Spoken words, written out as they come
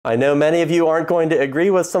I know many of you aren't going to agree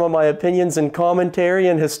with some of my opinions and commentary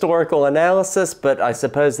and historical analysis, but I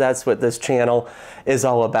suppose that's what this channel is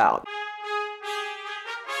all about.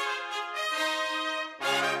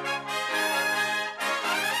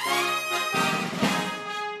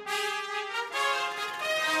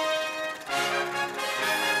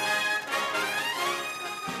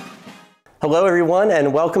 Hello everyone,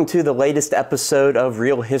 and welcome to the latest episode of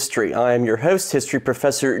Real History. I am your host, History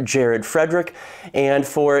Professor Jared Frederick, and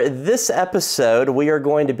for this episode we are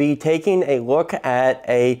going to be taking a look at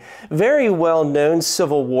a very well-known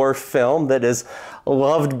Civil War film that is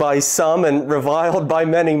loved by some and reviled by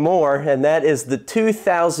many more, and that is the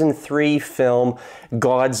 2003 film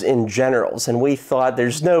Gods and Generals. And we thought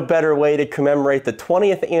there's no better way to commemorate the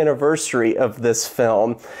 20th anniversary of this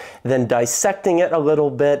film than dissecting it a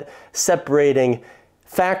little bit, separating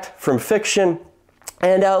fact from fiction,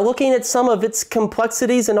 and looking at some of its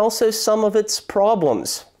complexities and also some of its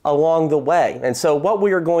problems along the way. And so what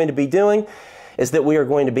we are going to be doing is that we are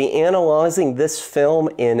going to be analyzing this film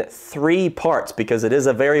in three parts, because it is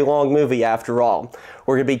a very long movie after all.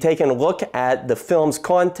 We're going to be taking a look at the film's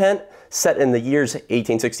content set in the years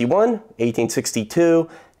 1861, 1862,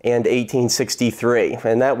 and 1863.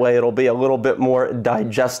 And that way it'll be a little bit more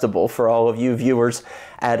digestible for all of you viewers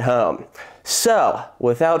at home. So,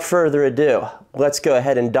 without further ado, let's go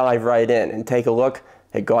ahead and dive right in and take a look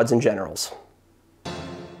at Gods and Generals.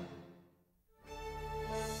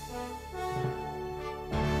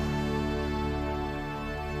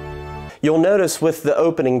 You'll notice with the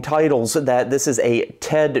opening titles that this is a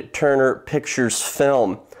Ted Turner Pictures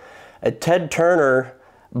film. Ted Turner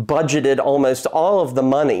budgeted almost all of the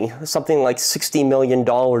money, something like $60 million,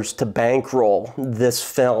 to bankroll this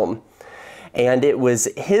film. And it was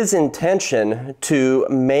his intention to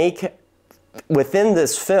make within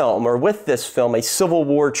this film, or with this film, a Civil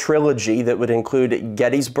War trilogy that would include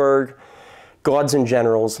Gettysburg, Gods and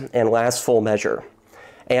Generals, and Last Full Measure.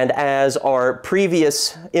 And as our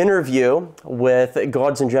previous interview with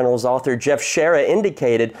Gods and Generals author Jeff Shera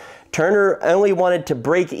indicated, Turner only wanted to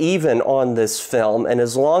break even on this film, and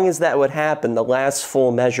as long as that would happen, the Last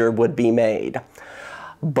Full Measure would be made.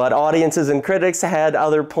 But audiences and critics had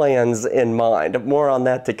other plans in mind. More on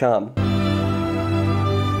that to come.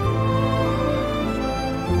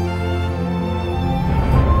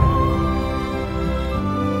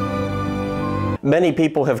 Many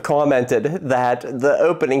people have commented that the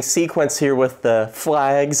opening sequence here with the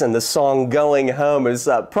flags and the song Going Home is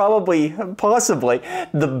possibly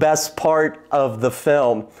the best part of the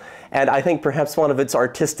film. And I think perhaps one of its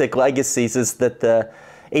artistic legacies is that the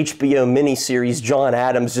HBO miniseries John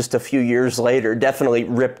Adams, just a few years later, definitely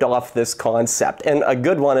ripped off this concept, and a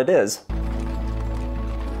good one it is.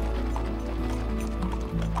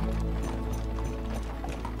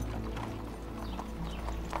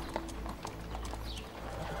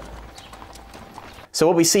 So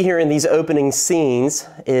what we see here in these opening scenes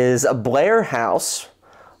is a Blair House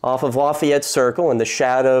off of Lafayette Circle in the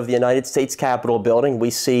shadow of the United States Capitol building. We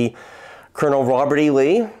see Colonel Robert E.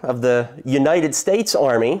 Lee of the United States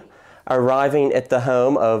Army arriving at the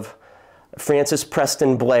home of Francis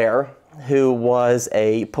Preston Blair, who was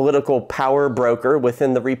a political power broker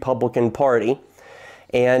within the Republican Party.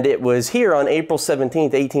 And it was here on April 17,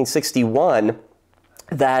 1861,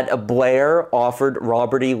 that Blair offered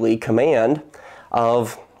Robert E. Lee command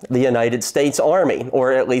of the United States Army,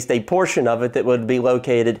 or at least a portion of it that would be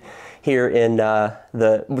located here in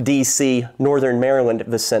the D.C., Northern Maryland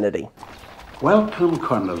vicinity. Welcome,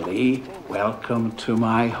 Colonel Lee. Welcome to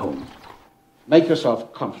my home. Make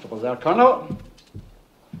yourself comfortable there, Colonel.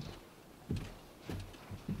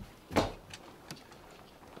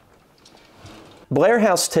 Blair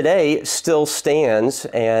House today still stands,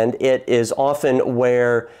 and it is often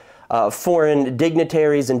where foreign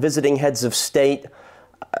dignitaries and visiting heads of state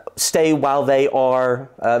stay while they are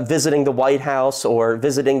visiting the White House or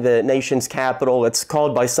visiting the nation's capital. It's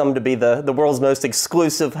called by some to be the world's most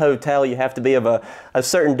exclusive hotel. You have to be of a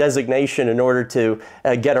certain designation in order to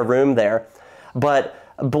get a room there. But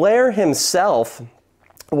Blair himself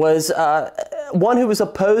was one who was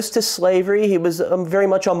opposed to slavery. He was very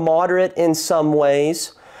much a moderate in some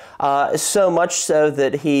ways. So much so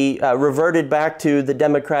that he reverted back to the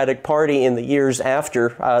Democratic Party in the years after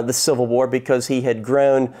the Civil War, because he had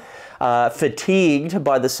grown fatigued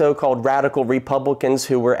by the so-called radical Republicans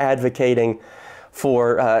who were advocating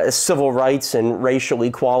for civil rights and racial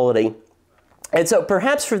equality. And so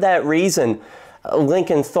perhaps for that reason,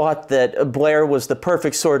 Lincoln thought that Blair was the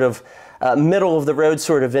perfect sort of middle-of-the-road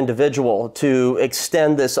sort of individual to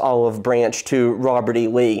extend this olive branch to Robert E.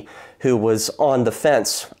 Lee, who was on the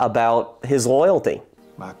fence about his loyalty.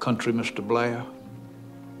 My country, Mr. Blair,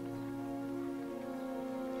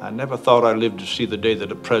 I never thought I'd live to see the day that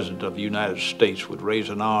the President of the United States would raise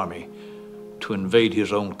an army to invade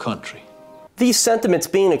his own country. These sentiments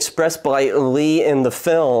being expressed by Lee in the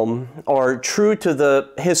film are true to the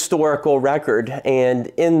historical record, and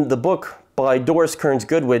in the book by Doris Kearns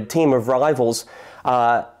Goodwin, Team of Rivals,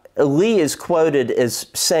 Lee is quoted as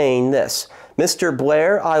saying this: "Mr.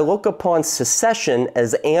 Blair, I look upon secession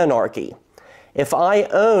as anarchy. If I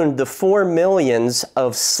owned the 4 millions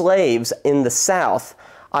of slaves in the South,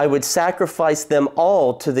 I would sacrifice them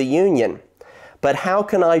all to the Union. But how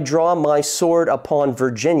can I draw my sword upon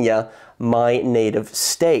Virginia, my native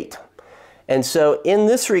state?" And so in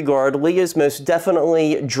this regard, Lee is most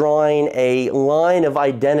definitely drawing a line of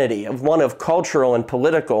identity, of one of cultural and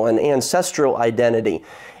political and ancestral identity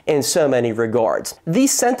in so many regards.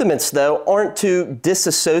 These sentiments, though, aren't to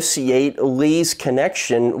disassociate Lee's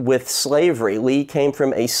connection with slavery. Lee came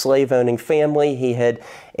from a slave-owning family. He had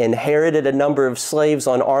inherited a number of slaves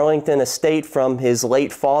on Arlington Estate from his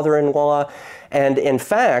late father-in-law. And in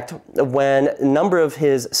fact, when a number of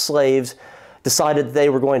his slaves decided they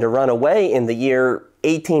were going to run away in the year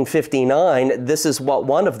 1859, this is what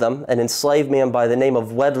one of them, an enslaved man by the name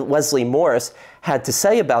of Wesley Morris, had to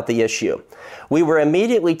say about the issue. "We were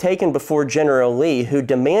immediately taken before General Lee, who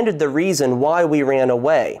demanded the reason why we ran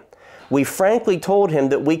away. We frankly told him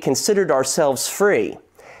that we considered ourselves free.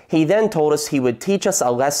 He then told us he would teach us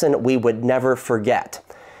a lesson we would never forget."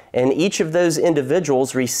 And each of those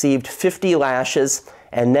individuals received 50 lashes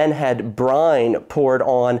and then had brine poured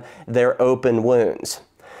on their open wounds.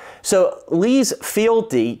 So Lee's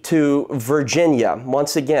fealty to Virginia,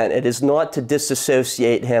 once again, it is not to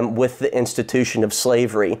disassociate him with the institution of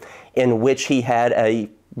slavery, in which he had a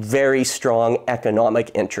very strong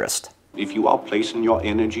economic interest. If you are placing your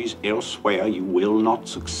energies elsewhere, you will not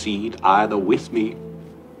succeed either with me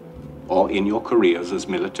or in your careers as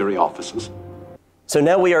military officers. So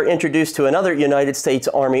now we are introduced to another United States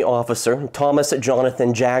Army officer, Thomas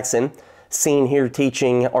Jonathan Jackson, seen here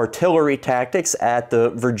teaching artillery tactics at the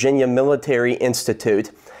Virginia Military Institute.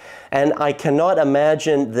 And I cannot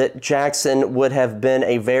imagine that Jackson would have been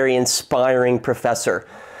a very inspiring professor.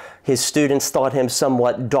 His students thought him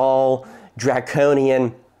somewhat dull,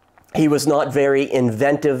 draconian. He was not very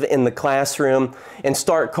inventive in the classroom, in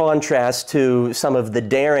stark contrast to some of the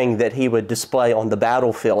daring that he would display on the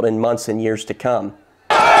battlefield in months and years to come.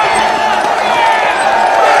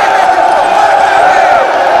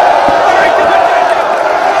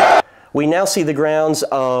 We now see the grounds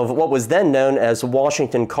of what was then known as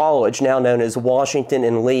Washington College, now known as Washington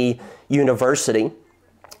and Lee University.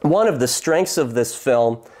 One of the strengths of this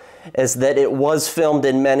film is that it was filmed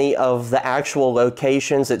in many of the actual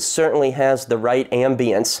locations. It certainly has the right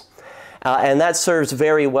ambience. And that serves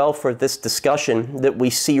very well for this discussion that we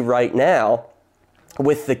see right now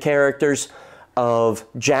with the characters of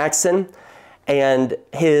Jackson and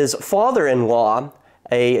his father-in-law,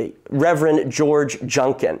 a Reverend George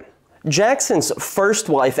Junkin. Jackson's first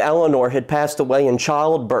wife, Eleanor, had passed away in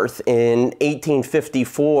childbirth in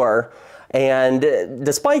 1854, and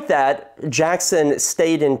despite that, Jackson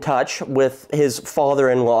stayed in touch with his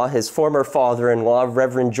father-in-law, his former father-in-law,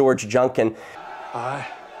 Reverend George Junkin. I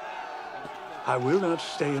will not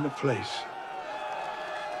stay in a place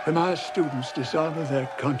where my students dishonor their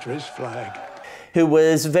country's flag. Who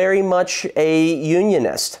was very much a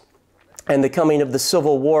Unionist. And the coming of the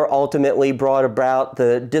Civil War ultimately brought about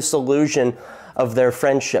the dissolution of their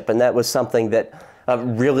friendship, and that was something that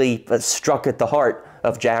really struck at the heart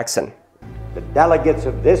of Jackson. The delegates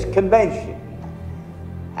of this convention,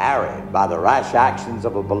 harried by the rash actions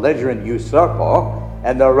of a belligerent usurper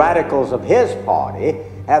and the radicals of his party,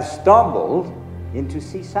 have stumbled into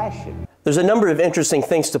secession. There's a number of interesting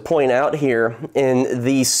things to point out here in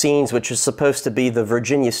these scenes, which is supposed to be the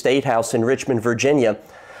Virginia State House in Richmond, Virginia.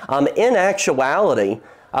 In actuality,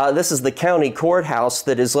 this is the county courthouse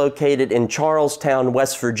that is located in Charlestown,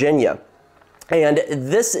 West Virginia. And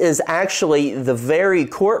this is actually the very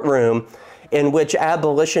courtroom in which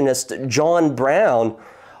abolitionist John Brown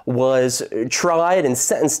was tried and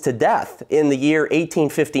sentenced to death in the year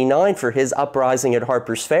 1859 for his uprising at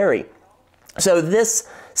Harper's Ferry. So this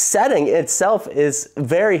setting itself is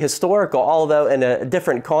very historical, although in a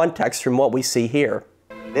different context from what we see here.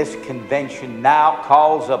 This convention now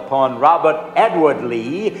calls upon Robert Edward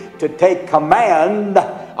Lee to take command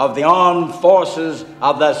of the armed forces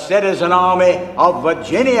of the Citizen Army of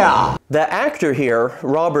Virginia. The actor here,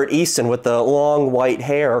 Robert Easton, with the long white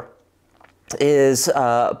hair, is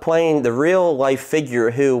playing the real-life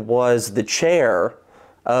figure who was the chair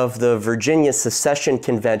of the Virginia Secession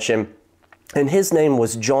Convention, and his name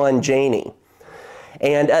was John Janey.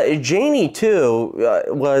 And Janie, too,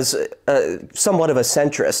 was somewhat of a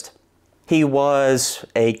centrist. He was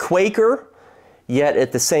a Quaker, yet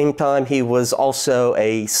at the same time he was also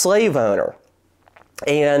a slave owner.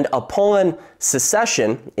 And upon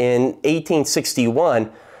secession in 1861,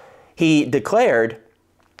 he declared,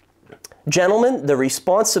 "Gentlemen, the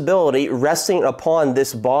responsibility resting upon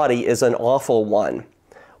this body is an awful one.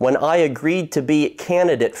 When I agreed to be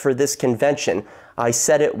candidate for this convention, I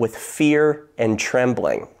said it with fear and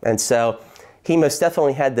trembling." And so he most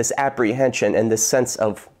definitely had this apprehension and this sense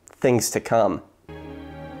of things to come.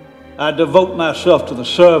 I devote myself to the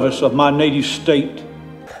service of my native state.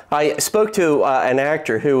 I spoke to an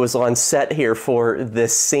actor who was on set here for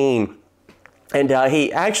this scene, and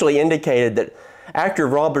he actually indicated that actor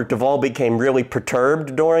Robert Duvall became really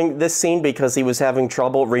perturbed during this scene because he was having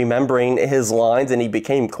trouble remembering his lines, and he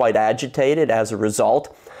became quite agitated as a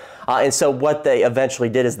result. And so what they eventually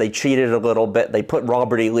did is they cheated a little bit. They put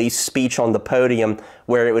Robert E. Lee's speech on the podium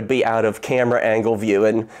where it would be out of camera angle view,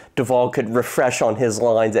 and Duvall could refresh on his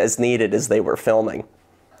lines as needed as they were filming.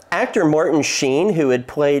 Actor Martin Sheen, who had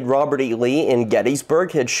played Robert E. Lee in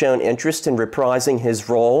Gettysburg, had shown interest in reprising his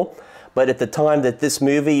role. But at the time that this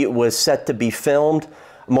movie was set to be filmed,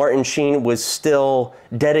 Martin Sheen was still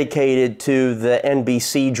dedicated to the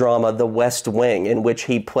NBC drama The West Wing, in which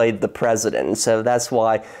he played the president. And so that's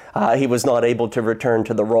why he was not able to return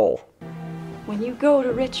to the role. When you go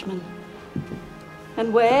to Richmond,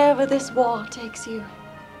 and wherever this war takes you,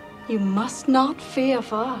 you must not fear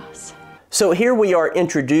for us. So here we are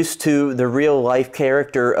introduced to the real-life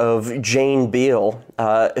character of Jane Beale,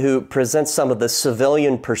 who presents some of the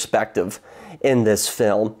civilian perspective in this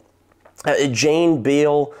film. Jane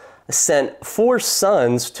Beale sent 4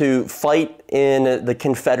 sons to fight in the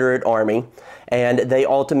Confederate Army, and they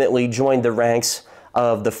ultimately joined the ranks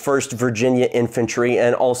of the 1st Virginia Infantry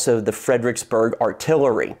and also the Fredericksburg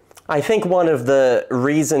Artillery. I think one of the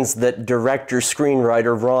reasons that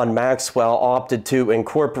director-screenwriter Ron Maxwell opted to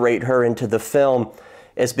incorporate her into the film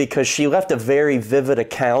is because she left a very vivid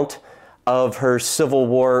account of her Civil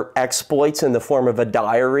War exploits in the form of a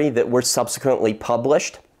diary that were subsequently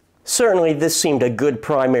published. Certainly, this seemed a good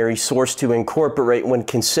primary source to incorporate when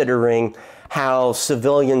considering how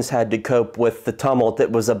civilians had to cope with the tumult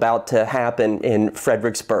that was about to happen in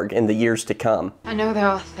Fredericksburg in the years to come. I know there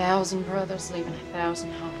are 1,000 brothers leaving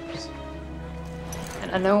 1,000 homes.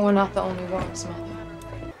 And I know we're not the only ones,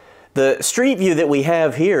 Mother. The street view that we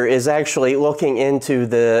have here is actually looking into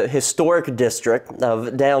the historic district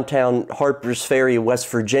of downtown Harpers Ferry, West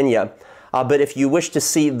Virginia. But if you wish to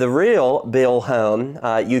see the real Beale home,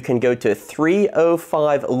 you can go to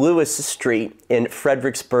 305 Lewis Street in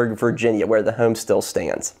Fredericksburg, Virginia, where the home still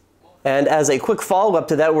stands. And as a quick follow-up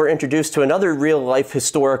to that, we're introduced to another real-life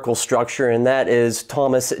historical structure, and that is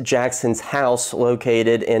Thomas Jackson's house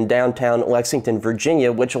located in downtown Lexington,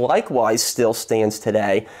 Virginia, which likewise still stands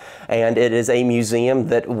today, and it is a museum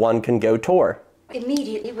that one can go tour.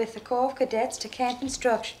 Immediately with the Corps of Cadets to camp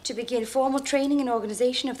instruction to begin formal training and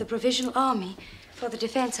organization of the Provisional Army for the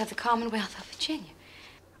defense of the Commonwealth of Virginia.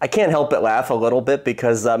 I can't help but laugh a little bit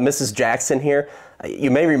because Mrs. Jackson here,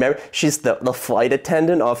 you may remember, she's the flight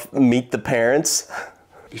attendant off Meet the Parents.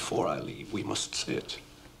 Before I leave, we must sit,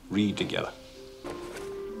 read together.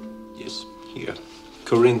 Yes, here.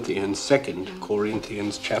 Corinthians, 2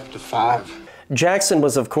 Corinthians chapter 5. Jackson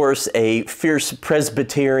was, of course, a fierce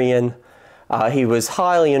Presbyterian. He was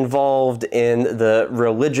highly involved in the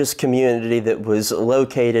religious community that was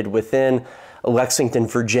located within Lexington,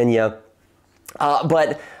 Virginia.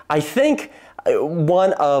 But I think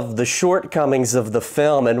one of the shortcomings of the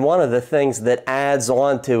film, and one of the things that adds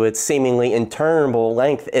on to its seemingly interminable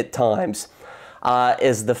length at times,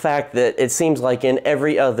 is the fact that it seems like in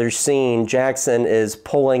every other scene, Jackson is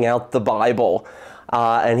pulling out the Bible,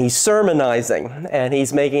 and he's sermonizing, and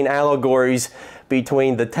he's making allegories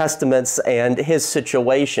between the testaments and his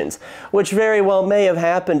situations, which very well may have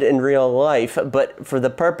happened in real life, but for the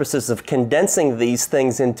purposes of condensing these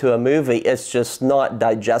things into a movie, it's just not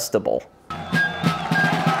digestible.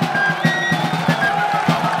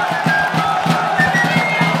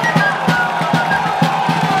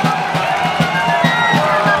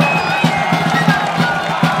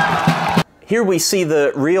 Here we see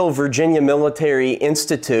the real Virginia Military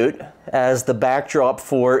Institute as the backdrop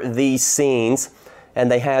for these scenes,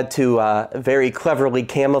 and they had to very cleverly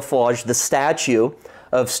camouflage the statue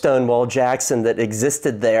of Stonewall Jackson that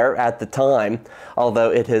existed there at the time, although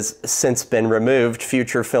it has since been removed.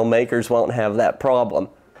 Future filmmakers won't have that problem.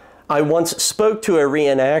 I once spoke to a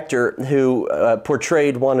reenactor who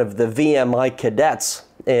portrayed one of the VMI cadets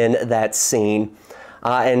in that scene,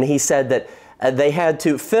 and he said that They had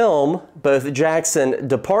to film both Jackson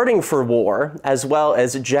departing for war as well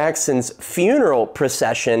as Jackson's funeral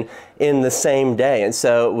procession in the same day. And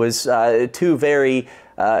so it was two very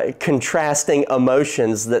contrasting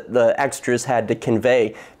emotions that the extras had to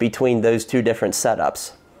convey between those two different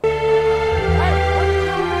setups.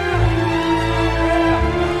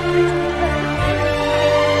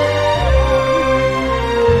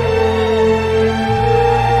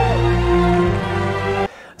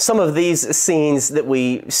 Some of these scenes that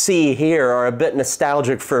we see here are a bit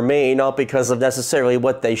nostalgic for me, not because of necessarily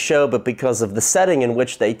what they show, but because of the setting in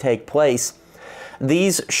which they take place.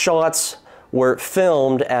 These shots were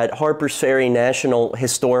filmed at Harpers Ferry National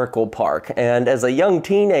Historical Park, and as a young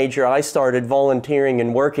teenager, I started volunteering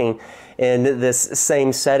and working in this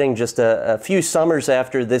same setting just a few summers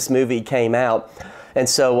after this movie came out. And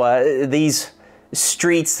so these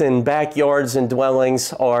streets and backyards and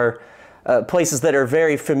dwellings are places that are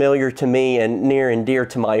very familiar to me and near and dear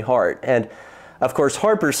to my heart. And of course,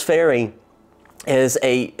 Harpers Ferry is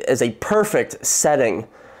a perfect setting,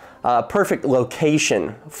 perfect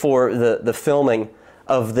location for the filming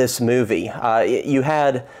of this movie. You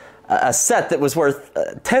had a set that was worth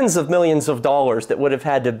tens of millions of dollars that would have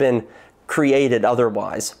had to have been created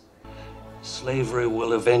otherwise. Slavery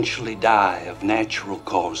will eventually die of natural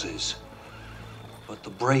causes. But the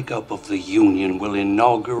breakup of the Union will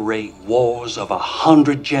inaugurate wars of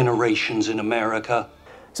 100 generations in America.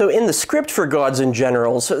 So in the script for Gods and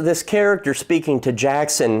Generals, this character speaking to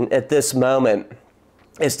Jackson at this moment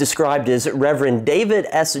is described as Reverend David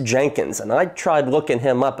S. Jenkins. And I tried looking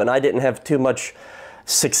him up, and I didn't have too much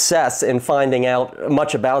success in finding out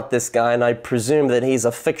much about this guy, and I presume that he's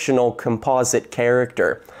a fictional composite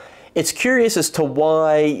character. It's curious as to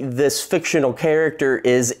why this fictional character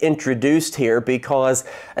is introduced here, because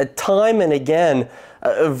time and again,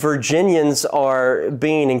 Virginians are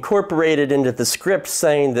being incorporated into the script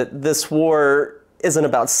saying that this war isn't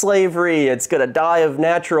about slavery, it's going to die of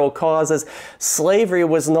natural causes. Slavery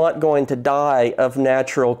was not going to die of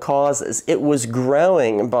natural causes. It was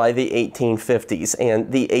growing by the 1850s and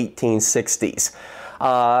the 1860s.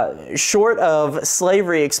 Short of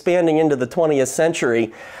slavery expanding into the 20th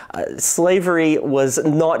century, slavery was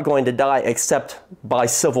not going to die except by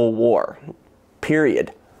civil war,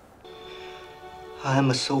 period. I am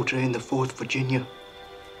a soldier in the 4th Virginia.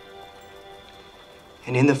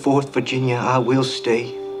 And in the 4th Virginia, I will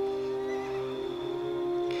stay.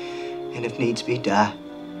 And if needs be, die.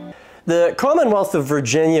 The Commonwealth of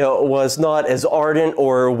Virginia was not as ardent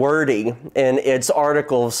or wordy in its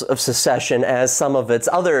articles of secession as some of its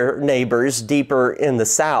other neighbors deeper in the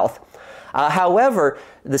South. However,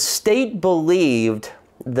 the state believed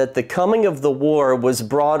that the coming of the war was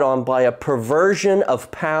brought on by a perversion of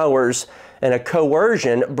powers and a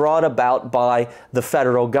coercion brought about by the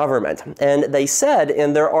federal government. And they said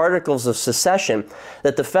in their articles of secession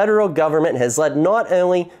that the federal government has led not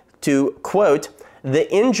only to, quote,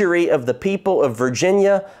 the injury of the people of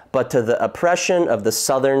Virginia, but to the oppression of the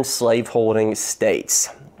southern slaveholding states.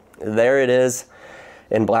 There it is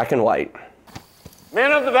in black and white.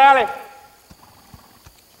 Men of the Valley,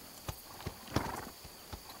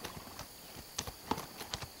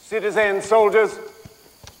 citizen soldiers,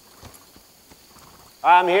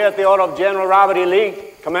 I am here at the order of General Robert E. Lee,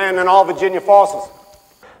 commanding all Virginia forces.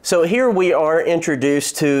 So here we are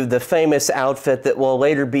introduced to the famous outfit that will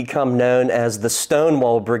later become known as the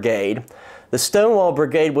Stonewall Brigade. The Stonewall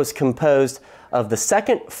Brigade was composed of the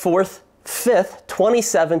 2nd, 4th, 5th,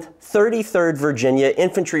 27th, 33rd Virginia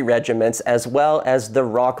Infantry Regiments, as well as the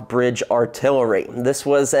Rockbridge Artillery. This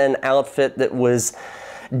was an outfit that was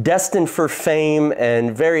destined for fame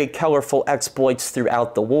and very colorful exploits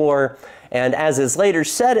throughout the war. And as is later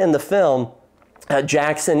said in the film,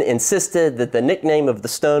 Jackson insisted that the nickname of the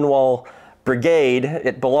Stonewall Brigade,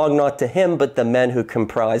 it belonged not to him, but the men who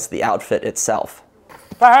comprised the outfit itself.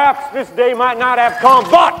 Perhaps this day might not have come,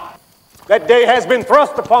 but that day has been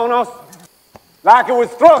thrust upon us like it was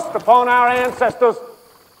thrust upon our ancestors.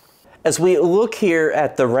 As we look here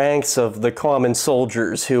at the ranks of the common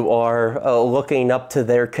soldiers who are looking up to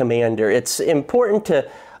their commander, it's important to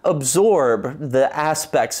absorb the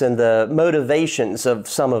aspects and the motivations of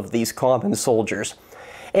some of these common soldiers.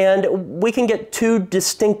 And we can get two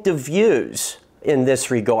distinctive views in this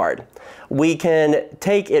regard. We can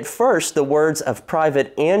take at first the words of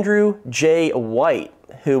Private Andrew J. White,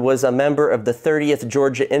 who was a member of the 30th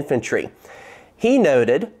Georgia Infantry. He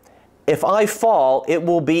noted, "If I fall, it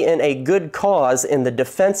will be in a good cause in the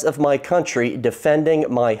defense of my country, defending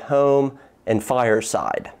my home and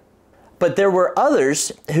fireside." But there were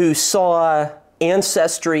others who saw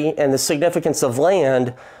ancestry and the significance of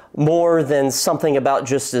land more than something about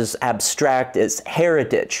just as abstract as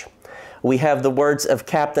heritage. We have the words of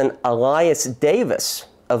Captain Elias Davis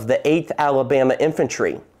of the 8th Alabama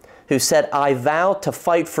Infantry, who said, "I vow to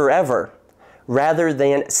fight forever rather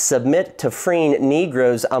than submit to freeing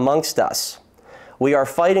Negroes amongst us. We are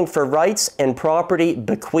fighting for rights and property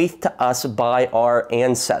bequeathed to us by our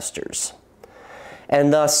ancestors."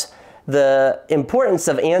 And thus, the importance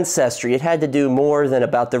of ancestry, it had to do more than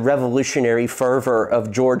about the revolutionary fervor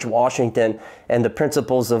of George Washington and the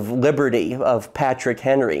principles of liberty of Patrick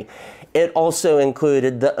Henry. It also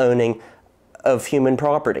included the owning of human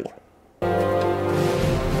property.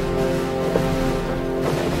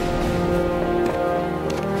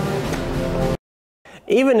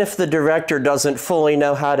 Even if the director doesn't fully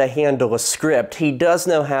know how to handle a script, he does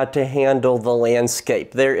know how to handle the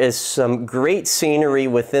landscape. There is some great scenery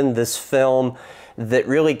within this film that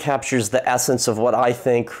really captures the essence of what I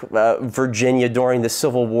think Virginia during the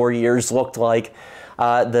Civil War years looked like.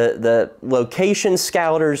 The location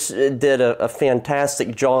scouters did a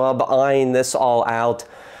fantastic job eyeing this all out.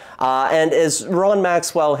 And as Ron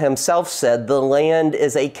Maxwell himself said, the land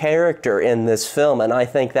is a character in this film, and I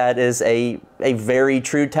think that is a very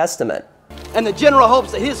true testament. And the general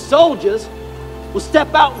hopes that his soldiers will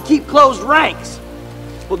step out and keep closed ranks.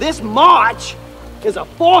 Well, this march is a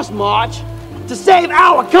forced march to save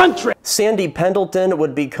our country. Sandy Pendleton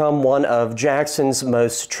would become one of Jackson's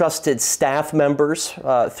most trusted staff members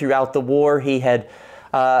throughout the war. He had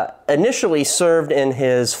initially served in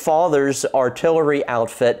his father's artillery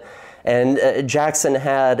outfit, and Jackson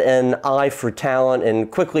had an eye for talent and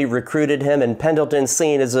quickly recruited him, and Pendleton,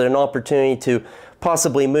 seeing as an opportunity to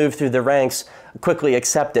possibly move through the ranks, quickly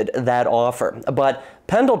accepted that offer. But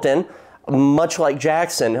Pendleton, much like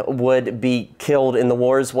Jackson, would be killed in the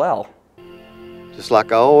war as well. Just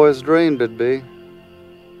like I always dreamed it'd be. Do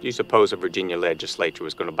you suppose the Virginia legislature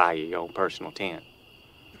was going to buy you your own personal tent?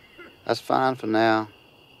 That's fine for now.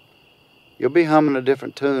 You'll be humming a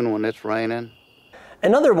different tune when it's raining.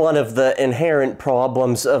 Another one of the inherent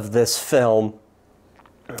problems of this film,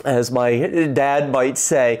 as my dad might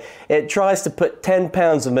say, it tries to put 10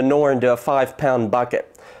 pounds of manure into a 5-pound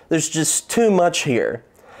bucket. There's just too much here.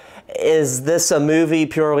 Is this a movie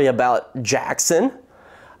purely about Jackson?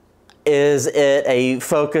 Is it a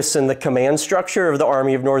focus in the command structure of the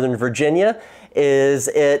Army of Northern Virginia? Is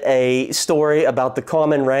it a story about the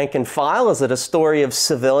common rank and file? Is it a story of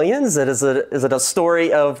civilians? Is it a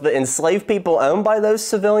story of the enslaved people owned by those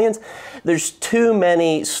civilians? There's too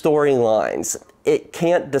many storylines. It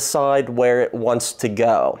can't decide where it wants to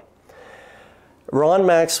go. Ron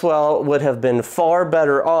Maxwell would have been far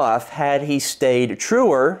better off had he stayed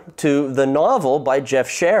truer to the novel by Jeff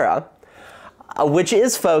Shera, which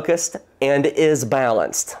is focused and is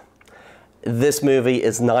balanced. This movie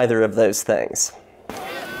is neither of those things.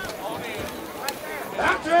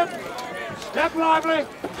 That's it. Step lively.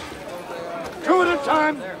 2 at a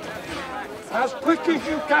time. As quick as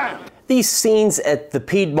you can. These scenes at the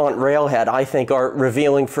Piedmont railhead, I think, are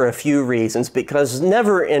revealing for a few reasons, because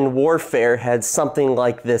never in warfare had something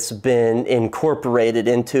like this been incorporated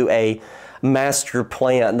into a master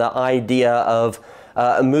plan. The idea of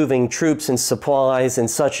moving troops and supplies in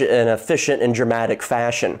such an efficient and dramatic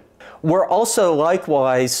fashion. We're also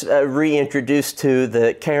likewise reintroduced to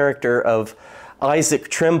the character of Isaac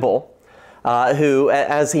Trimble, who,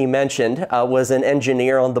 as he mentioned, was an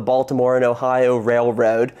engineer on the Baltimore and Ohio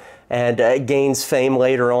Railroad, and gains fame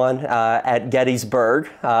later on at Gettysburg,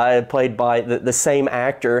 played by the same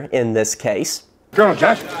actor in this case. Colonel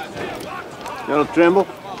Jackson. Colonel Trimble,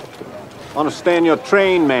 understand your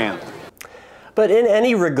train man. But in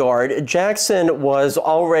any regard, Jackson was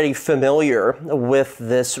already familiar with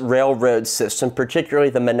this railroad system, particularly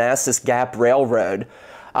the Manassas Gap Railroad,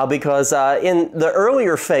 because in the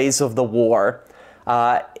earlier phase of the war,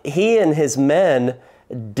 he and his men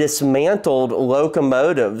dismantled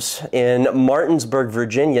locomotives in Martinsburg,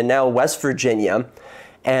 Virginia, now West Virginia,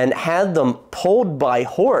 and had them pulled by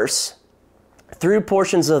horse through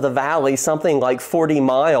portions of the valley, something like 40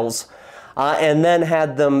 miles, and then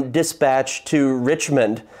had them dispatched to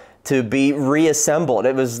Richmond to be reassembled.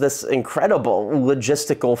 It was this incredible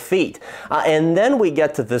logistical feat. And then we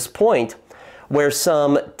get to this point where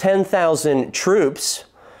some 10,000 troops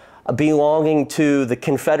belonging to the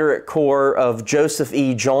Confederate Corps of Joseph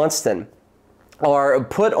E. Johnston are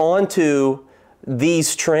put onto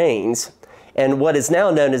these trains in what is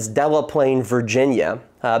now known as Delaplane, Virginia.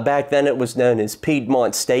 Back then it was known as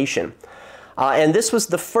Piedmont Station. And this was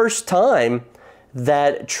the first time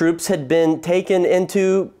that troops had been taken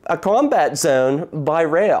into a combat zone by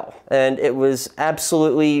rail, and it was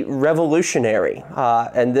absolutely revolutionary.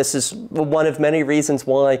 And this is one of many reasons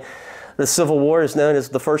why the Civil War is known as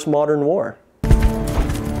the first modern war.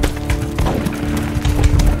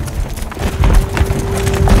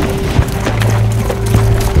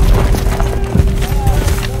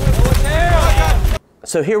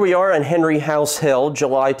 So here we are on Henry House Hill,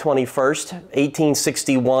 July 21st,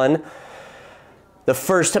 1861. The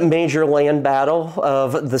first major land battle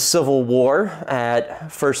of the Civil War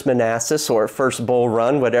at First Manassas or First Bull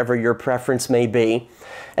Run, whatever your preference may be.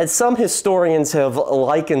 And some historians have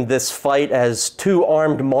likened this fight as two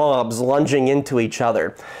armed mobs lunging into each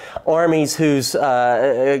other. Armies whose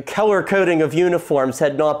color coding of uniforms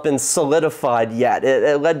had not been solidified yet.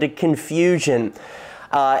 It led to confusion.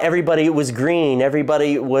 Everybody was green,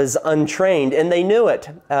 everybody was untrained, and they knew it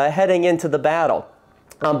heading into the battle.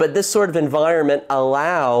 But this sort of environment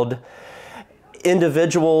allowed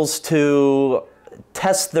individuals to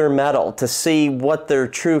test their mettle, to see what their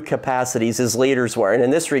true capacities as leaders were. And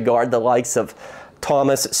in this regard, the likes of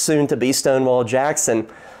Thomas, soon to be Stonewall Jackson,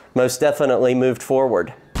 most definitely moved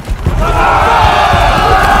forward.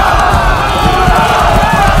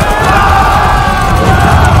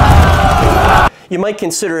 You might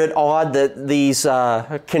consider it odd that these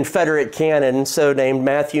Confederate cannon, so named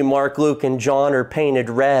Matthew, Mark, Luke, and John, are painted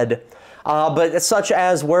red. But such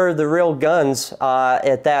as were the real guns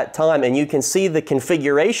at that time. And you can see the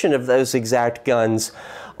configuration of those exact guns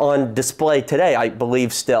on display today, I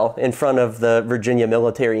believe still, in front of the Virginia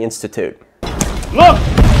Military Institute. Look!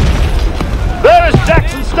 There is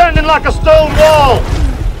Jackson standing like a stone wall!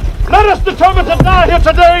 Let us determine to die here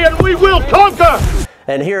today and we will conquer!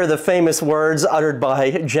 And here are the famous words uttered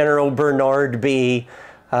by General Bernard B.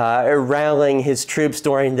 Rallying his troops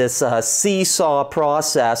during this seesaw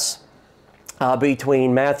process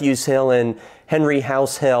between Matthews Hill and Henry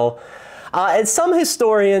House Hill. And some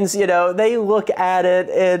historians, you know, they look at it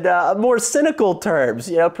in more cynical terms.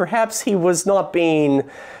 You know, perhaps he was not being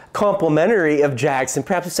complimentary of Jackson.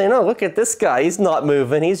 Perhaps he's saying, oh, look at this guy. He's not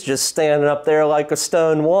moving. He's just standing up there like a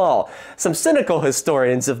stone wall. Some cynical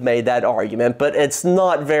historians have made that argument, but it's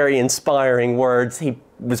not very inspiring words. He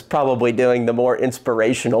was probably doing the more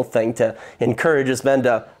inspirational thing to encourage his men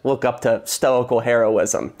to look up to stoical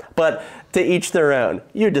heroism. But to each their own.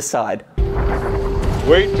 You decide.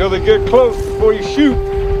 Wait till they get close before you shoot.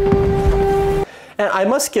 And I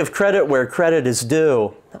must give credit where credit is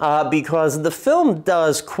due, because the film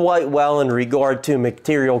does quite well in regard to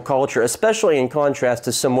material culture, especially in contrast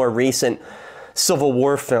to some more recent Civil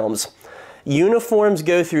War films. Uniforms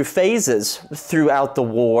go through phases throughout the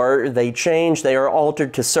war. They change, they are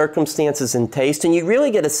altered to circumstances and taste, and you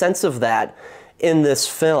really get a sense of that in this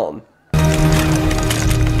film.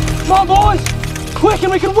 Come on, boys! Quick,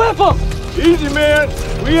 and we can whip them! Easy, man!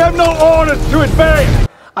 We have no orders to advance!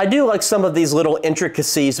 I do like some of these little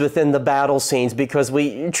intricacies within the battle scenes because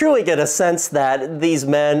we truly get a sense that these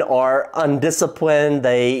men are undisciplined.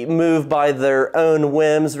 They move by their own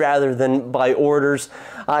whims rather than by orders.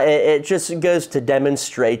 It just goes to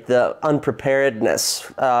demonstrate the unpreparedness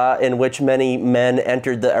in which many men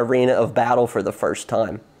entered the arena of battle for the first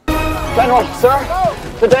time. General, sir,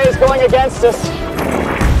 the day is going against us.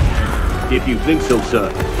 If you think so, sir,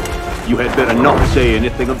 you had better not say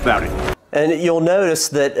anything about it. And you'll notice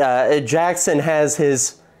that Jackson has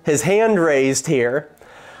his hand raised here,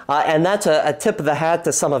 and that's a tip of the hat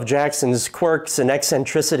to some of Jackson's quirks and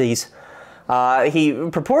eccentricities. He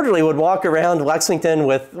purportedly would walk around Lexington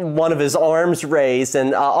with one of his arms raised,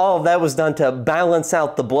 and all of that was done to balance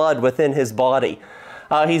out the blood within his body.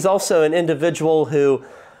 He's also an individual who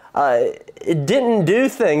didn't do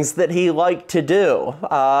things that he liked to do.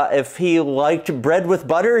 If he liked bread with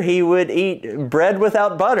butter, he would eat bread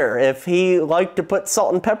without butter. If he liked to put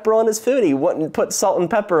salt and pepper on his food, he wouldn't put salt and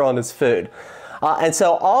pepper on his food. And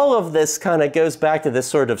so all of this kind of goes back to this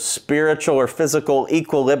sort of spiritual or physical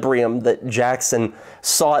equilibrium that Jackson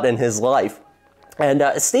sought in his life. And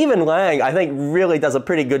Stephen Lang, I think, really does a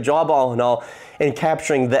pretty good job, all in all, in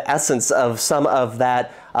capturing the essence of some of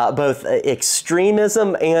that both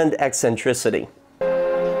extremism and eccentricity.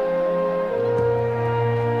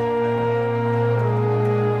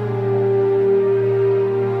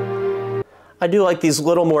 I do like these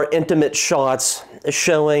little more intimate shots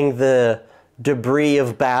showing the debris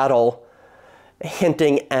of battle,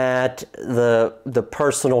 hinting at the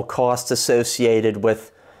personal cost associated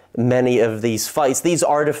with many of these fights. These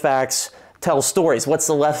artifacts tell stories. What's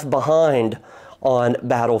left behind on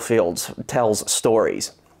battlefields tells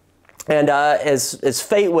stories. And as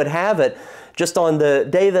fate would have it, just on the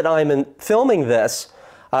day that I'm filming this,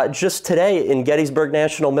 Just today in Gettysburg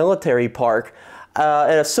National Military Park,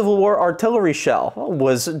 a Civil War artillery shell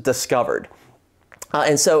was discovered.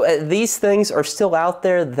 And so these things are still out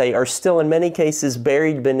there. They are still in many cases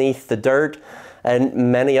buried beneath the dirt, and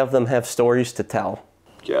many of them have stories to tell.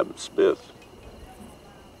 Captain Smith,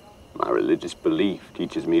 my religious belief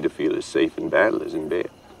teaches me to feel as safe in battle as in bed.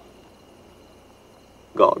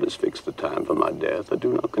 God has fixed the time for my death. I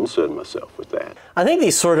do not concern myself with that. I think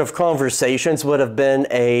these sort of conversations would have been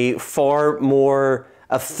a far more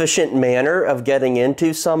efficient manner of getting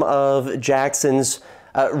into some of Jackson's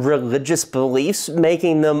religious beliefs,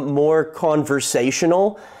 making them more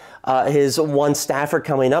conversational. His one staffer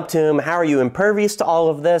coming up to him, "How are you impervious to all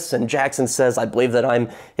of this?" And Jackson says, "I believe that I'm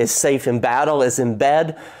as safe in battle as in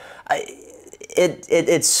bed."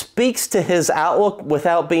 It speaks to his outlook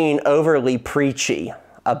without being overly preachy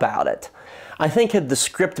about it. I think had the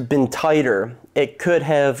script been tighter, it could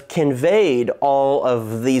have conveyed all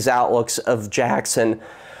of these outlooks of Jackson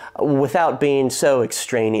without being so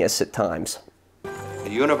extraneous at times.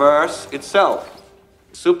 The universe itself,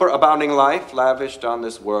 superabounding life lavished on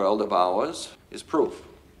this world of ours, is proof.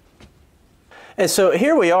 And so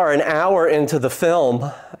here we are an hour into the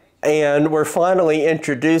film, and we're finally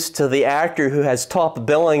introduced to the actor who has top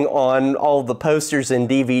billing on all the posters and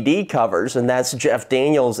DVD covers, and that's Jeff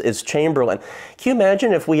Daniels as Chamberlain. Can you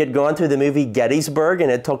imagine if we had gone through the movie Gettysburg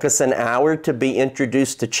and it took us an hour to be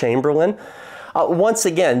introduced to Chamberlain? Once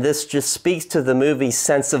again, this just speaks to the movie's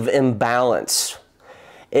sense of imbalance.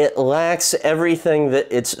 It lacks everything that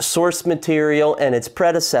its source material and its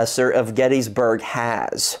predecessor of Gettysburg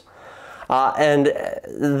has. And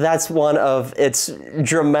that's one of its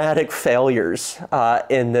dramatic failures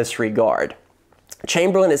in this regard.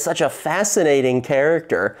 Chamberlain is such a fascinating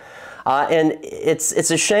character, and it's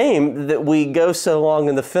a shame that we go so long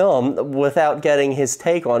in the film without getting his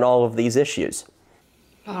take on all of these issues.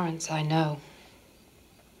 Lawrence, I know.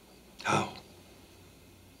 Oh.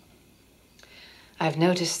 I've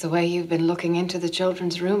noticed the way you've been looking into the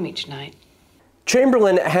children's room each night.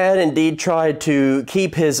 Chamberlain had indeed tried to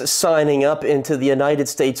keep his signing up into the United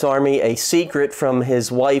States Army a secret from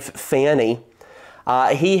his wife, Fanny.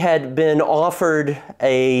 He had been offered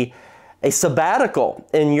a sabbatical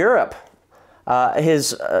in Europe.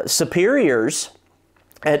 His superiors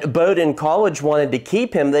at Bowdoin College wanted to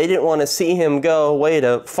keep him. They didn't want to see him go away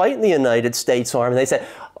to fight in the United States Army. They said,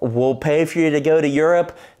 "We'll pay for you to go to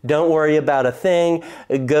Europe. Don't worry about a thing.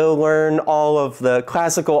 Go learn all of the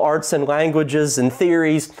classical arts and languages and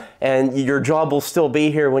theories, and your job will still be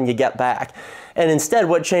here when you get back." And instead,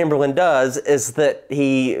 what Chamberlain does is that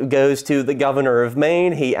he goes to the governor of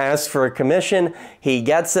Maine, he asks for a commission, he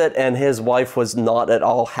gets it, and his wife was not at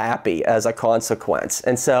all happy as a consequence.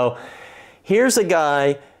 And so here's a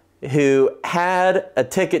guy who had a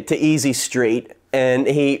ticket to Easy Street, and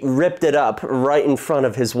he ripped it up right in front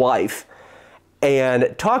of his wife.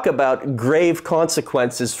 And talk about grave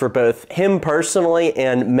consequences for both him personally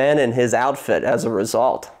and men in his outfit as a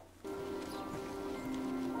result.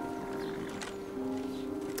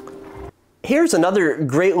 Here's another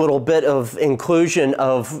great little bit of inclusion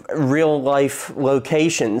of real-life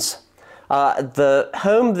locations. The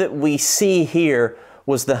home that we see here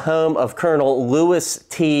was the home of Colonel Lewis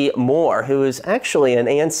T. Moore, who is actually an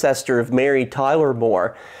ancestor of Mary Tyler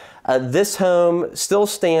Moore. This home still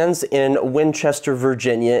stands in Winchester,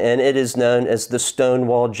 Virginia, and it is known as the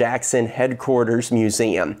Stonewall Jackson Headquarters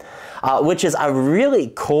Museum, which is a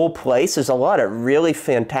really cool place. There's a lot of really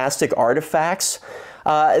fantastic artifacts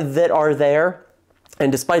that are there.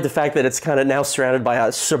 And despite the fact that it's kind of now surrounded by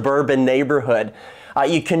a suburban neighborhood,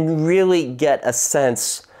 you can really get a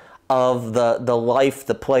sense of the life,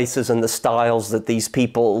 the places, and the styles that these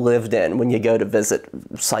people lived in when you go to visit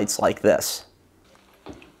sites like this.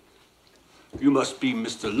 You must be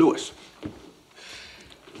Mr. Lewis.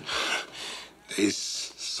 There's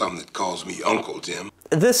some that calls me Uncle Jim.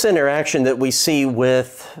 This interaction that we see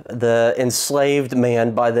with the enslaved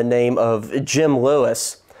man by the name of Jim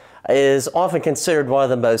Lewis is often considered one of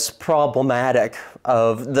the most problematic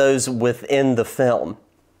of those within the film.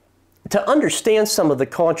 To understand some of the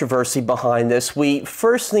controversy behind this, we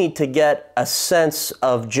first need to get a sense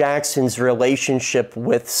of Jackson's relationship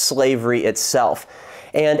with slavery itself.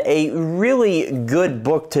 And a really good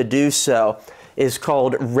book to do so is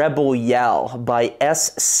called Rebel Yell by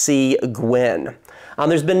S.C. Gwynne.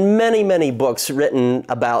 There's been many books written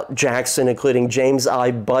about Jackson, including James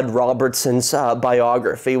I. Bud Robertson's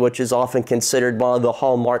biography, which is often considered one of the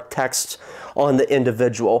hallmark texts on the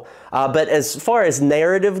individual. But as far as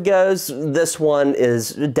narrative goes, this one is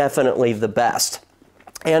definitely the best.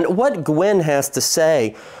 And what Gwynne has to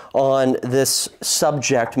say on this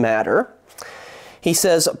subject matter He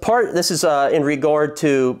says, this is in regard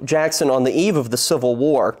to Jackson on the eve of the Civil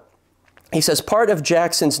War. He says, part of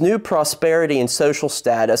Jackson's new prosperity and social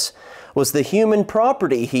status was the human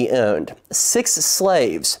property he owned, 6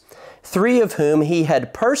 slaves, 3 of whom he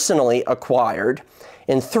had personally acquired,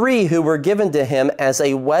 and 3 who were given to him as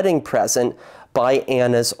a wedding present by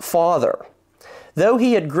Anna's father. Though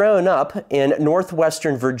he had grown up in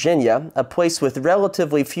northwestern Virginia, a place with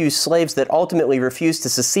relatively few slaves that ultimately refused to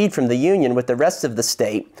secede from the Union with the rest of the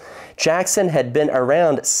state, Jackson had been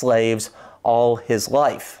around slaves all his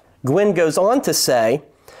life. Gwynn goes on to say,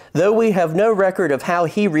 though we have no record of how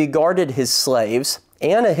he regarded his slaves,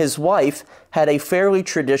 Anna, his wife, had a fairly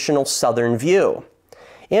traditional Southern view.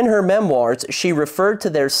 In her memoirs, she referred to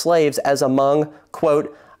their slaves as among,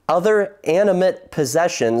 quote, other animate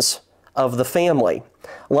possessions of the family,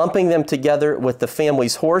 lumping them together with the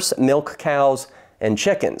family's horse, milk cows, and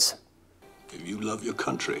chickens. If you love your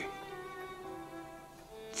country,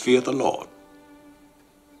 fear the Lord,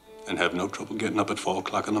 and have no trouble getting up at 4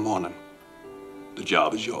 o'clock in the morning, the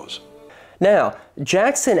job is yours. Now,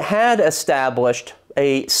 Jackson had established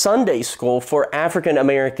a Sunday school for African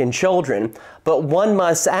American children, but one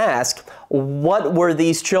must ask, what were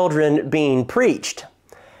these children being preached?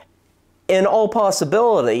 In all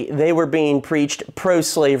possibility, they were being preached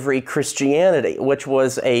pro-slavery Christianity, which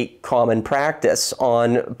was a common practice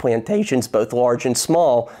on plantations, both large and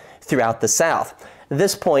small, throughout the South.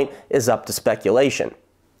 This point is up to speculation.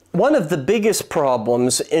 One of the biggest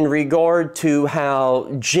problems in regard to how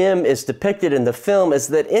Jim is depicted in the film is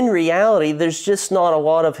that in reality, there's just not a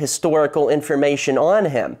lot of historical information on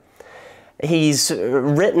him. He's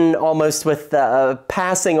written almost with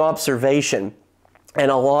passing observation, and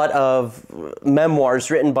a lot of memoirs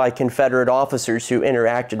written by Confederate officers who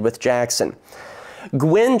interacted with Jackson.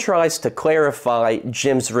 Gwynn tries to clarify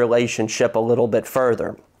Jim's relationship a little bit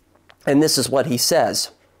further, and this is what he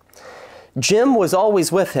says. Jim was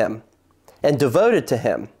always with him and devoted to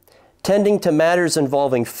him, tending to matters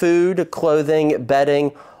involving food, clothing,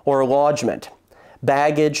 bedding, or lodgment,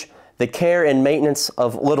 baggage, the care and maintenance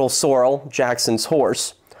of Little Sorrel, Jackson's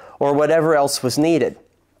horse, or whatever else was needed.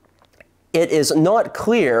 It is not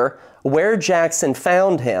clear where Jackson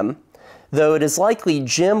found him, though it is likely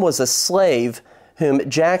Jim was a slave whom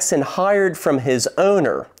Jackson hired from his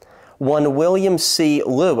owner, one William C.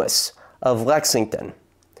 Lewis of Lexington.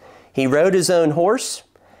 He rode his own horse.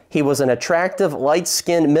 He was an attractive,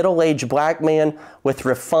 light-skinned, middle-aged black man with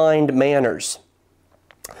refined manners.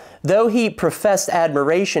 Though he professed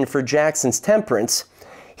admiration for Jackson's temperance,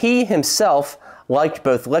 he himself liked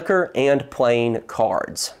both liquor and playing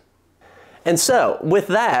cards. And so, with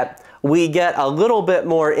that, we get a little bit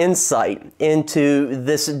more insight into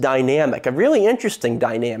this dynamic, a really interesting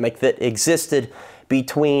dynamic that existed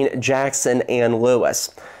between Jackson and Lewis.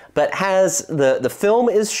 But as the film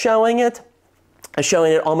is showing it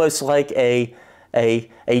almost like a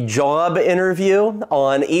job interview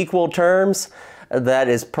on equal terms. That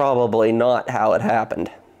is probably not how it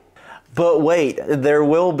happened. But wait, there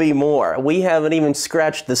will be more. We haven't even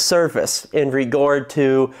scratched the surface in regard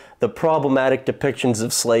to the problematic depictions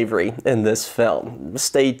of slavery in this film.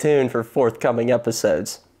 Stay tuned for forthcoming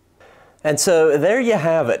episodes. And so there you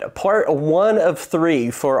have it, part 1 of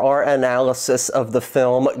 3 for our analysis of the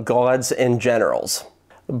film Gods and Generals.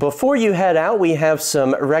 Before you head out, we have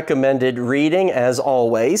some recommended reading as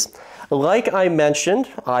always. Like I mentioned,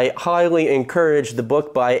 I highly encourage the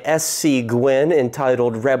book by S.C. Gwynn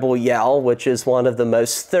entitled Rebel Yell, which is one of the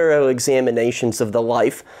most thorough examinations of the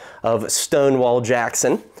life of Stonewall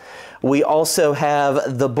Jackson. We also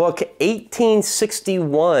have the book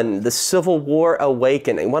 1861, The Civil War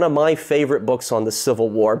Awakening, one of my favorite books on the Civil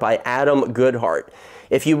War by Adam Goodhart.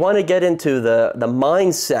 If you want to get into the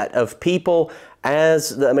mindset of people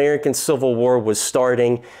as the American Civil War was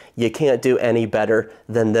starting, you can't do any better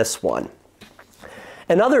than this one.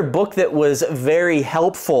 Another book that was very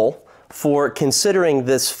helpful for considering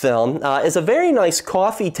this film is a very nice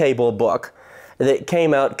coffee table book that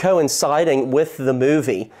came out coinciding with the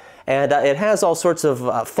movie. And it has all sorts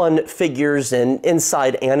of fun figures and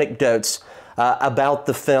inside anecdotes about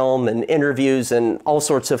the film and interviews and all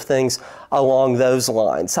sorts of things along those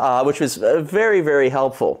lines, which was very, very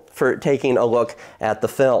helpful for taking a look at the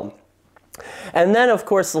film. And then, of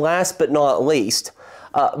course, last but not least,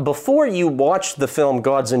 before you watch the film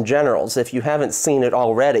Gods and Generals, if you haven't seen it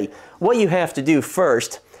already, what you have to do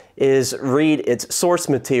first is read its source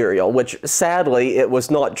material, which sadly it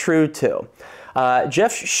was not true to.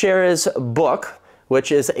 Jeff Sherra's book, which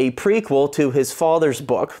is a prequel to his father's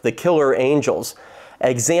book, The Killer Angels,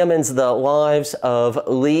 examines the lives of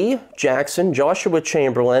Lee, Jackson, Joshua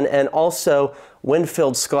Chamberlain, and also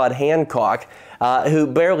Winfield Scott Hancock, who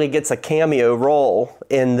barely gets a cameo role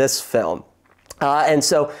in this film. And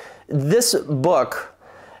so this book,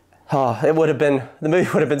 the movie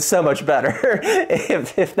would have been so much better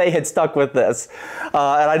if they had stuck with this. And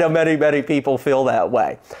I know many, many people feel that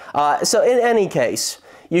way. So in any case,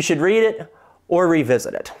 you should read it or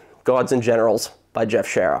revisit it. Gods and Generals by Jeff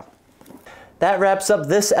Shara. That wraps up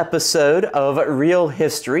this episode of Real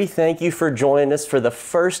History. Thank you for joining us for the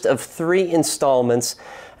first of 3 installments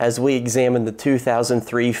as we examine the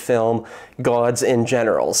 2003 film Gods and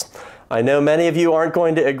Generals. I know many of you aren't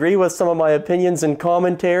going to agree with some of my opinions and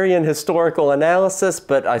commentary and historical analysis,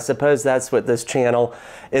 but I suppose that's what this channel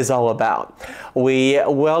is all about. We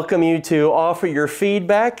welcome you to offer your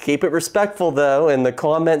feedback. Keep it respectful, though, in the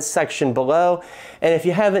comments section below. And if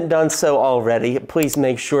you haven't done so already, please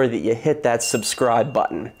make sure that you hit that subscribe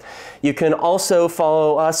button. You can also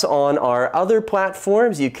follow us on our other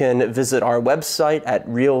platforms. You can visit our website at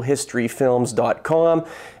realhistoryfilms.com,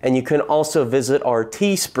 and you can also visit our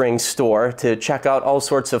Teespring store to check out all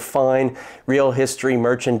sorts of fine real history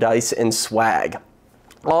merchandise and swag.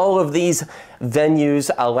 All of these venues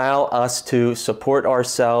allow us to support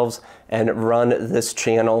ourselves and run this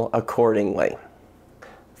channel accordingly.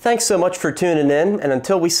 Thanks so much for tuning in, and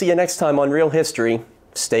until we see you next time on Real History,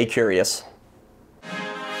 stay curious.